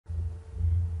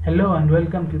Hello and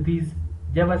welcome to this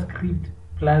JavaScript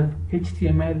plus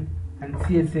HTML and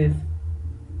CSS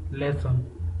lesson.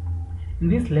 In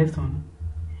this lesson,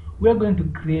 we are going to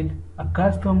create a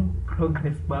custom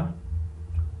progress bar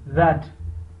that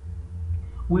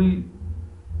will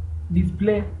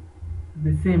display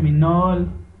the same in all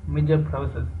major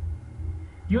browsers.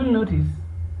 You'll notice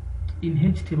in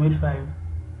HTML5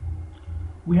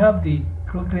 we have the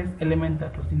progress element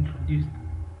that was introduced,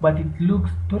 but it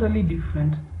looks totally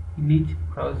different in each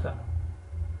browser.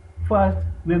 First,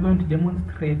 we are going to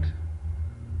demonstrate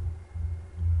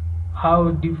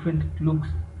how different it looks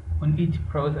on each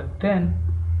browser. Then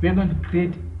we are going to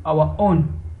create our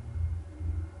own,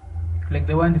 like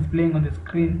the one displaying on the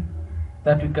screen,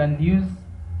 that we can use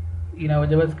in our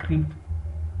JavaScript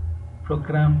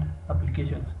programmed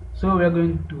applications. So we are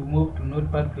going to move to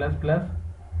Notepad++,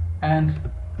 and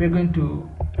we are going to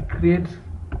create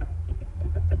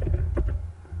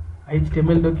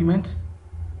HTML document.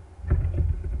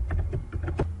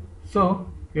 So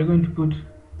we are going to put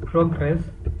progress,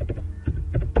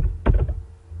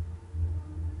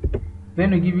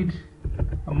 then we give it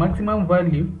a maximum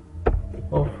value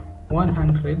of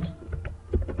 100,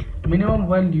 minimum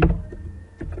value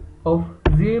of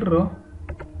 0,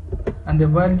 and the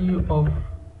value of,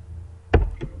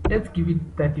 let's give it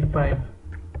 35.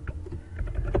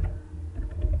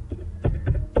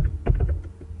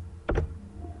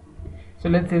 So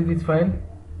let's save this file.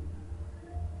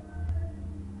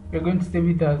 We're going to save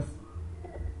it as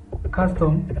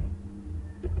custom.html.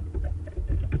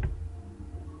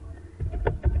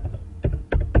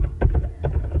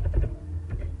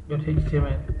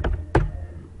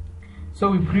 So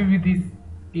we preview this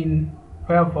in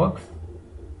Firefox.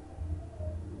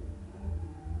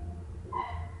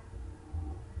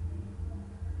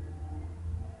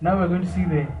 Now we're going to see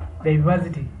the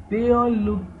diversity. They all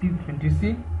look different, you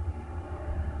see.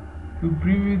 We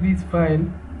preview this file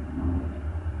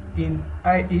in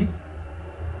IE.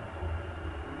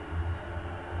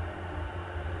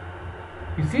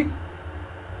 You see,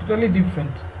 totally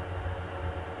different.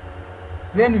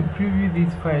 Then we preview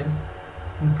this file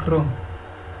in Chrome.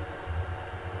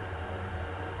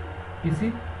 You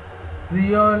see,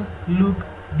 they all look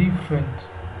different.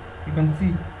 You can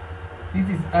see this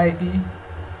is IE,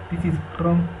 this is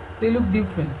Chrome. They look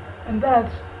different, and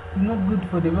that is not good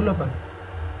for developers.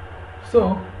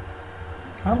 So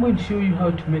I'm going to show you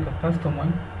how to make a custom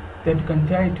one that you can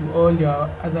tie to all your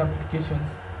other applications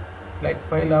like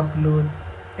file upload,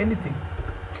 anything.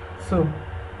 So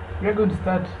we are going to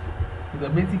start with a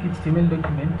basic HTML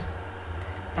document,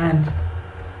 and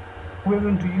we're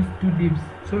going to use two divs.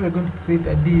 So we're going to create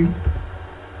a div.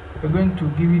 We're going to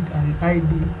give it an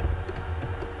ID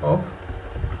of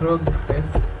progress,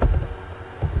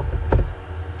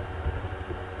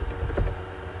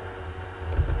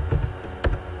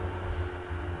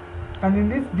 and in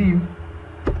this div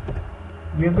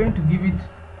we are going to give it,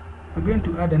 we're going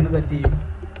to add another div.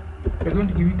 We're going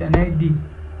to give it an ID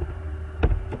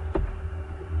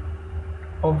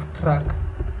of track.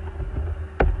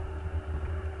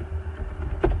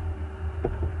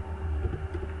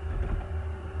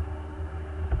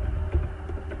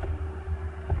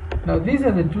 Now these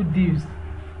are the two divs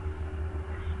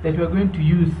that we are going to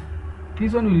use.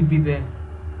 This one will be the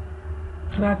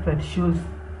track that shows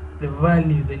the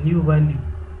value, the new value,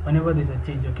 whenever there's a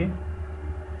change. Okay,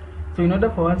 so in order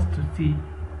for us to see,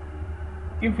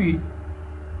 if we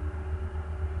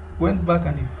went back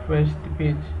and refreshed the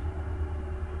page,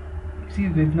 see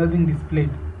there's nothing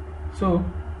displayed. So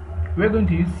we're going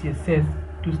to use CSS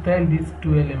to style these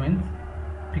two elements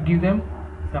to give them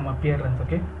some appearance,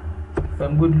 okay,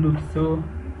 some good looks. So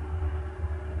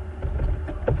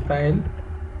style.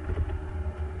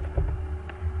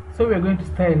 So we are going to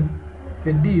style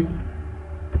the div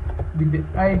with the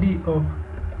ID of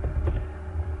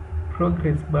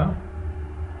progress bar.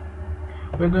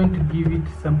 We're going to give it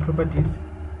some properties.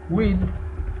 Width,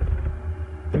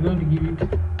 we're going to give it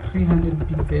 300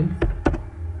 pixels.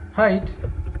 Height,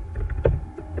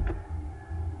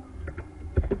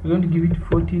 we're going to give it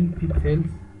 14 pixels.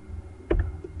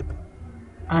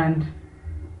 And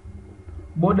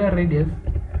border radius,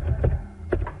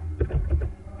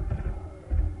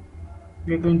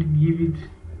 we are going to give it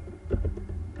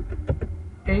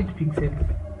 8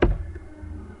 pixels.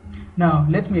 Now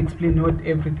let me explain what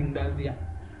everything does here.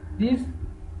 This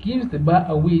gives the bar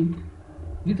a width,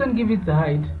 this one gives it the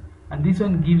height, and this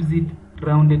one gives it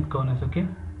rounded corners. Okay,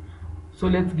 so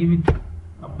let's give it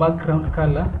a background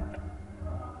color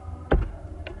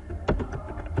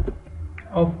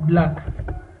of black.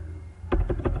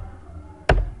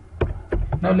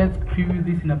 Now let's preview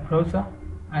this in a browser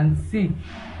and see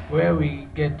where we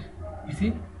get, you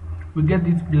see, we get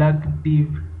this black div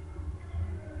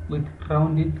with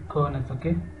rounded corners.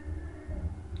 Okay,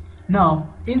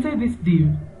 now inside this div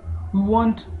we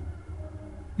want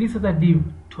this other div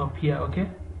to appear. Okay,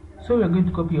 so we are going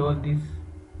to copy all this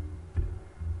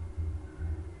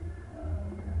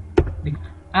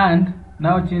and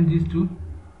now change this to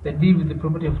the div with the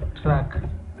property of track.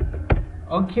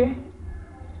 Okay,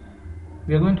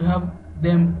 we are going to have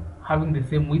them having the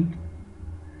same width,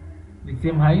 the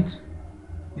same height,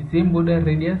 the same border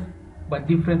radius, but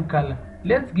different color.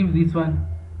 Let's give this one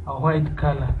a white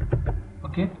color.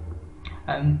 Okay,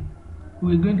 and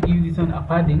we're going to give this one a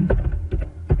padding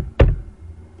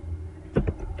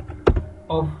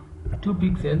of 2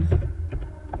 pixels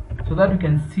so that we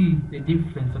can see the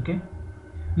difference. Okay,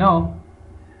 now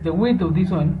the width of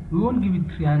this one, we won't give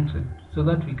it 300 so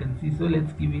that we can see, so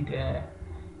let's give it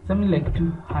something like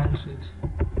 200,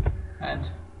 and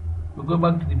we'll go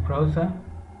back to the browser,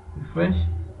 refresh.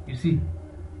 You see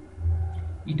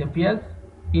it appears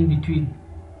in between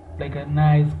like a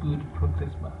nice good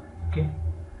progress bar. Okay,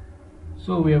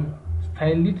 so we have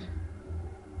styled it.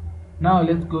 Now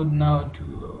let's go now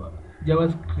to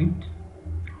JavaScript,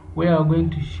 where I'm going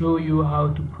to show you how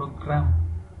to program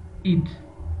it.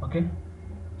 Okay,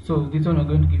 so this one we're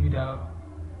going to give it a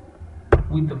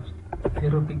width of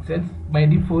 0 pixels. By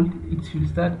default it should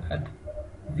start at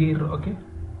 0. Okay,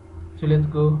 so let's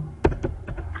go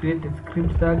create a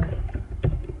script tag.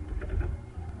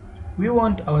 We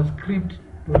want our script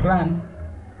to run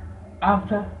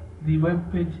after the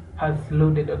web page has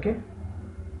loaded. Okay,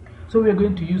 so we are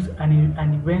going to use an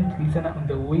event listener on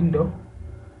the window,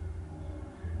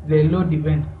 the load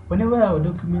event. Whenever our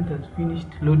document has finished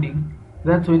loading,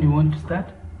 that's when you want to start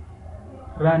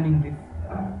running this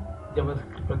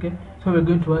JavaScript. Okay, so we're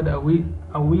going to add a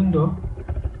window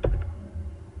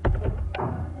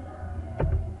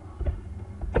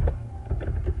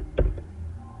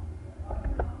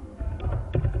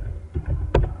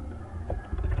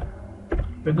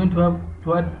we're going to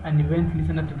add an event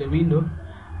listener to the window,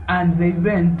 and the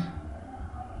event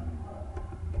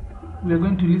we're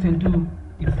going to listen to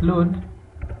its load,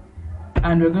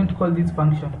 and we're going to call this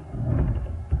function.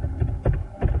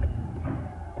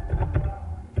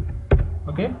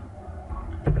 Okay,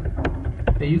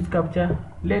 the use capture,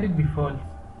 let it be false.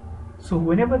 So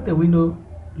whenever the window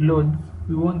loads,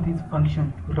 we want this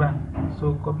function to run.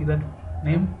 So copy that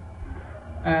name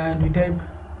and we type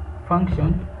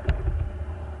function.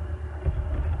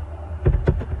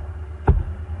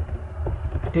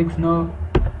 It takes no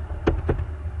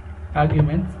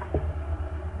arguments.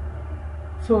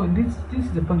 So this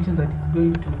is the function that is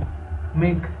going to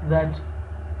make that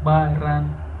bar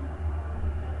run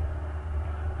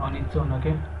on its own.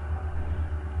 Okay,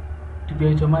 to be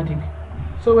automatic.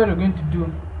 So what we're going to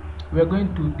do, we're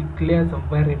going to declare some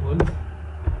variables,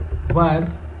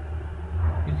 var,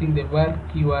 using the var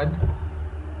keyword.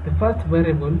 The first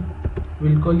variable,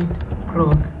 we'll call it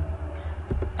prog,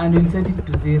 and we'll set it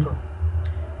to 0.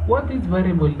 What this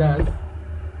variable does,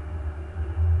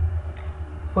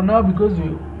 for now, because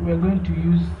we are going to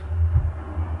use,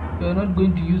 we are not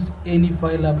going to use any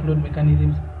file upload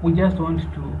mechanisms, we just want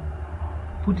to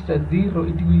put it at 0.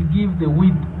 It will give the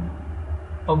width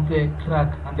of the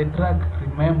track, and the track,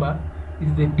 remember,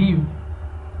 is the div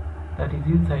that is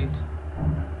inside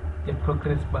the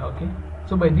progress bar. Okay,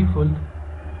 so by default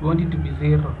we want it to be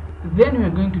 0. Then we are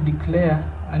going to declare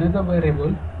another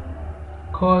variable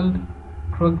called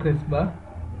progress bar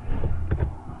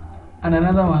and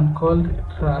another one called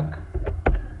track.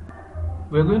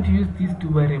 We are going to use these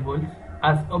two variables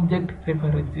as object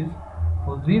references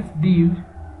for this div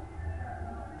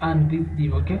and this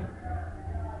div. Okay,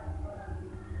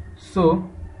 so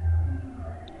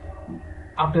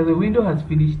after the window has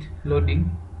finished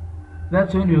loading,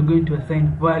 that's when we are going to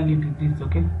assign value to this.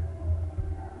 Okay,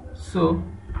 so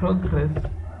progress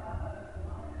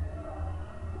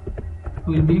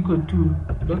will be equal to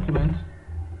document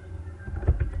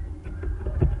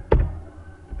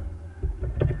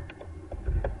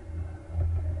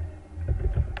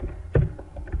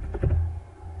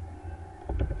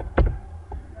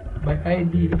by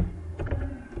ID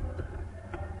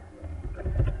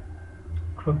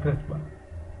progress bar.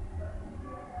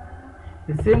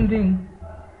 The same thing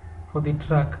for the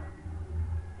track.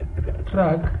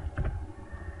 Track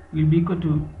will be equal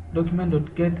to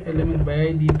document.get element by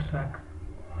ID track.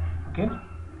 Okay,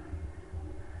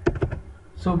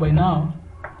 so by now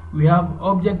we have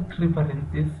object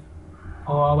references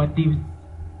for our divs,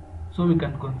 so we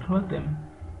can control them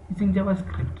using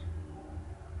JavaScript.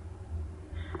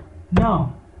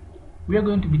 Now we are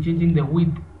going to be changing the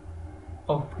width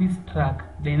of this track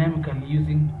dynamically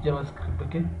using JavaScript.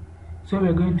 Okay, so we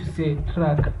are going to say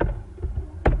track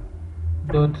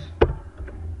dot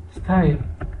style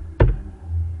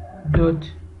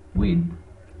dot width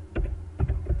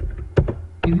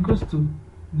is equals to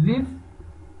this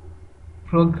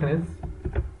progress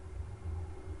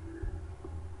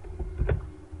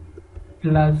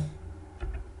plus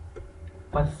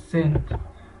percent.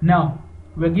 Now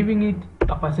we're giving it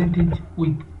a percentage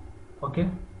width, okay,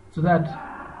 so that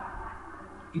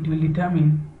it will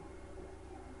determine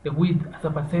the width as a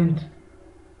percent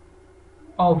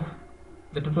of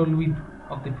the total width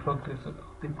of the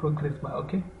progress bar.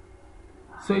 Okay,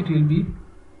 so it will be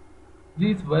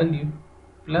this value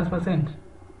plus percent.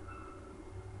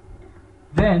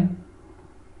 Then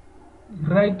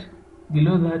right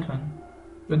below that one,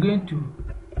 we're going to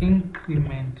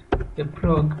increment the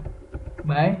prog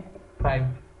by 5.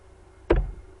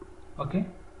 Okay,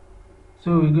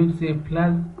 so we're going to say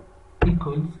plus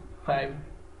equals 5.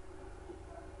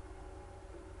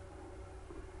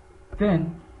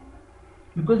 Then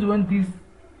because we want this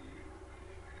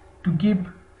to keep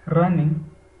running,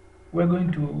 we're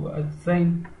going to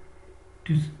assign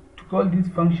to call this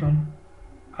function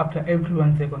after every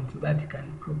 1 second so that it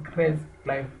can progress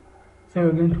live. So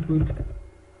we're going to put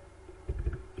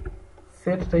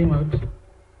set timeout,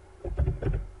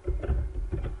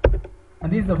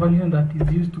 and this is the function that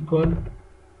is used to call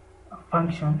a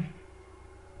function.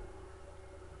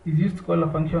 Is used to call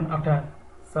a function after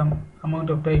some amount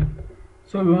of time.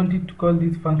 So we want it to call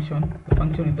this function, the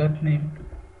function with that name,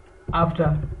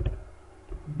 after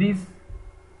this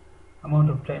amount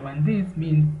of time, and this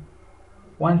means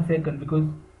 1 second because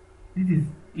this is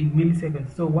in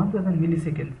milliseconds. So 1000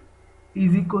 milliseconds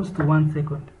is equals to 1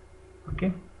 second.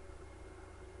 Okay,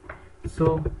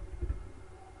 so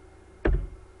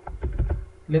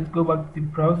let's go back to the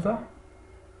browser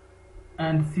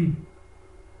and see.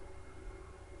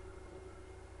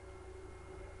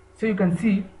 So you can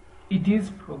see it is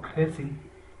progressing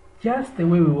just the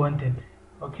way we wanted.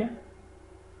 Okay,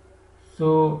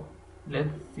 so let's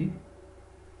see.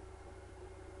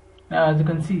 Now as you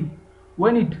can see,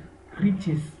 when it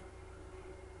reaches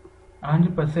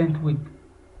 100% width,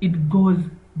 it goes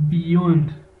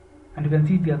beyond, and you can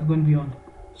see it has gone beyond.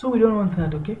 So we don't want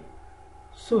that. Okay,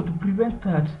 so to prevent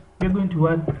that, we're going to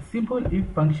add a simple if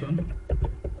function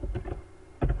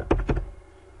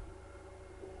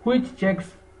which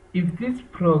checks if this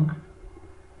prog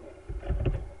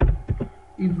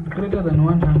is greater than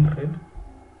 100.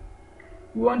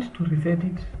 We want to reset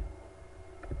it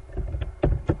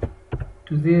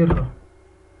to 0.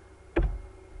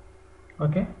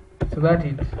 Okay, so that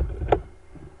it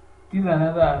is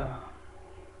another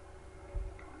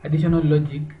additional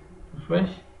logic.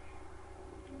 Refresh.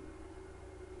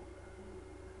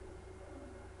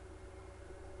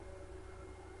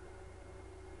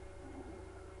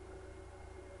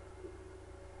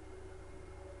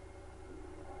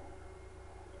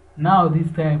 Now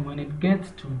this time when it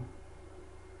gets to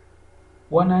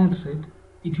 100,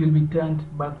 it will be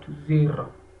turned back to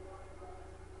 0.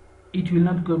 It will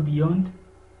not go beyond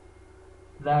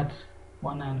that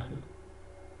 100.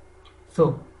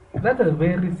 So that's a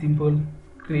very simple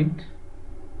script.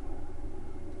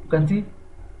 You can see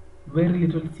very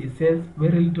little CSS,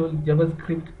 very little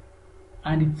JavaScript,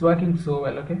 and it's working so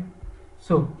well. Okay,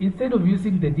 so instead of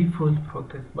using the default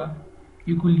progress bar,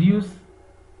 you could use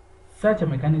such a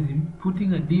mechanism,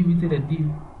 putting a div inside a div,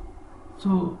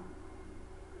 so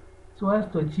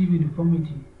as to achieve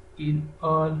uniformity in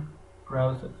all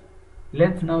browsers.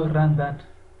 Let's now run that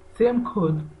same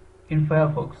code in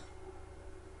Firefox.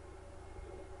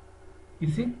 You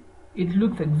see, it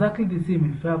looks exactly the same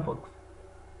in Firefox.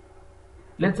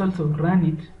 Let's also run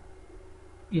it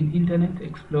in Internet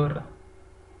Explorer.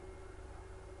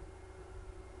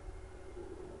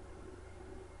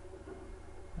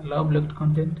 Allow blocked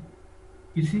content.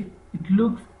 You see, it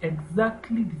looks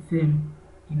exactly the same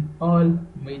in all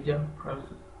major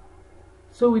browsers.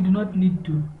 So we do not need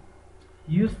to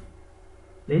use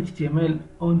the HTML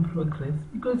on progress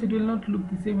because it will not look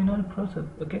the same in all browsers.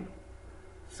 Okay,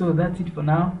 so that's it for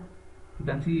now. You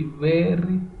can see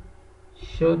very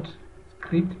short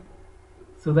script.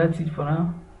 So that's it for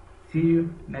now. See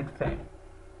you next time.